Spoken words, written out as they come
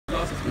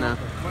Nah.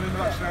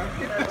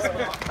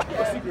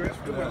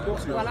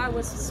 While I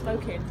was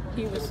smoking,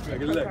 he was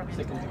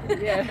programming.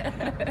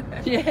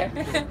 Yeah.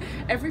 Yeah.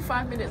 Every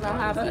 5 minutes I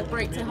have a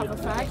break to have a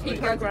fag, he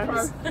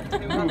programs.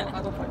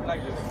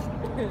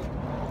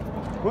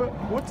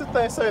 What did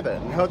they say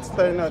then? How did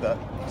they know that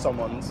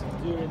someone's?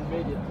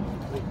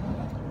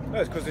 No,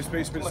 it's because it's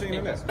been seen,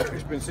 isn't it?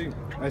 It's been seen.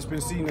 And it's been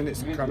seen, and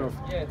it's kind of.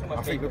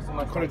 I think the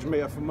college may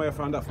have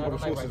found out from other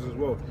sources as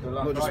well,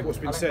 not just what's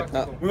been said.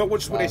 Well, not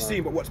just what they've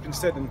seen, but what's been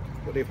said and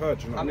what they've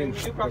heard. You know what I mean?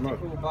 You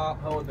practical about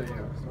how old are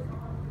you?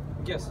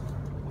 Yes.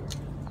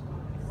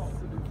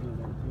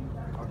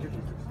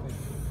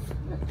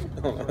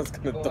 Oh, that's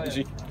kind of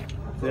dodgy.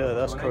 Yeah,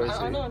 that's crazy.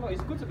 I know,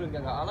 it's good to bring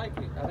that. I like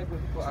it. I like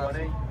when people are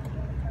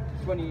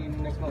 20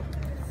 next month.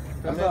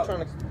 I'm not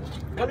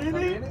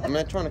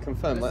trying to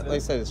confirm. Like they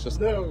said, it's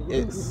just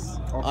it's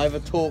either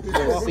talk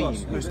or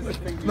seen.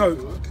 No,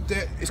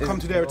 it's come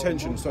to their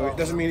attention, so it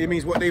doesn't mean it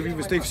means what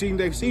they've seen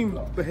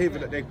behaviour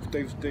that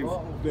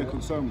they're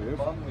concerned with.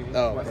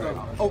 Oh,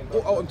 right.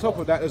 On top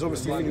of that, there's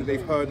obviously things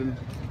they've heard and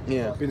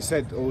been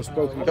said or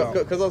spoken about.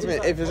 Because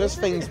ultimately, if it's just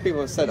things people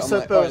have said, I'm said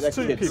like, there alright, was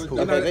they're two kids.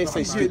 people. They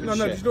say stupid No,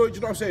 shit. do you know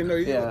what I'm saying? No,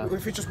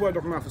 if it's just word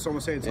of mouth and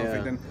someone saying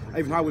something, then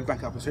even I would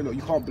back up and say, look,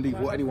 you can't believe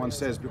what anyone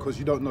says because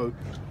you don't know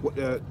what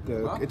the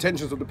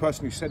intentions of the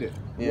person who said it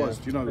was.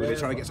 Do you know, they're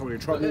trying to get someone in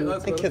trouble,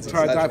 kids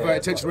try to divert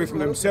attention away from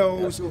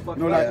themselves. You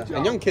know, like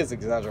and young kids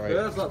exaggerate.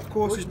 of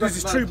course, this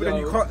is true, but then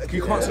you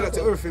can't say that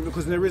to everything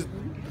because there is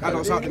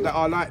adults out there that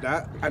are like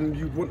that, and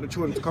you want the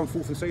children to come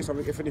forth and say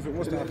something if anything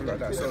was to happen like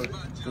that. So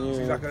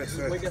it's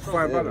like a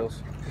fine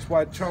balance. That's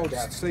why child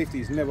safety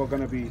is never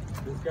going to be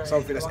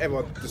something that's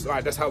ever just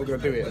like that's how we're going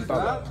to do it and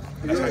done.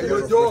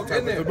 You're a dog,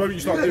 isn't it? The moment you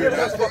start doing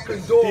that,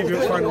 people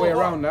will find a way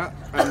around that,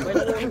 and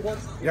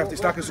you have to.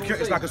 It's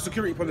like a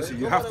security policy.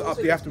 You have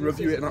to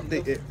review it and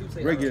update it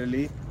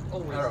regularly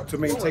to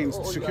maintain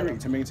security,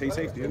 to maintain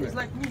safety, isn't it? It's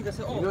like me,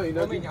 that's all. in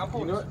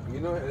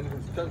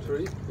his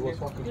country, it was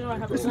fucking...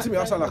 Listen to me,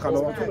 I sound like I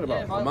know what I'm talking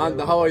about.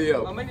 Amanda, how are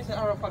you? How many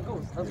Arafat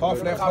goes?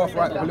 Half left, half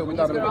right, a little bit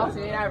down the middle.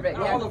 in Arabic,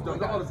 yeah.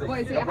 What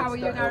is it? How are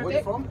you in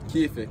Arabic?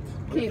 Keefik.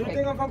 You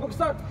think I'm from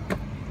Pakistan?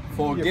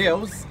 For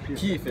girls,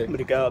 Keefik. I'm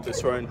gonna get out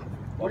this round.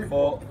 For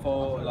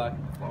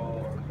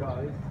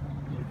guys.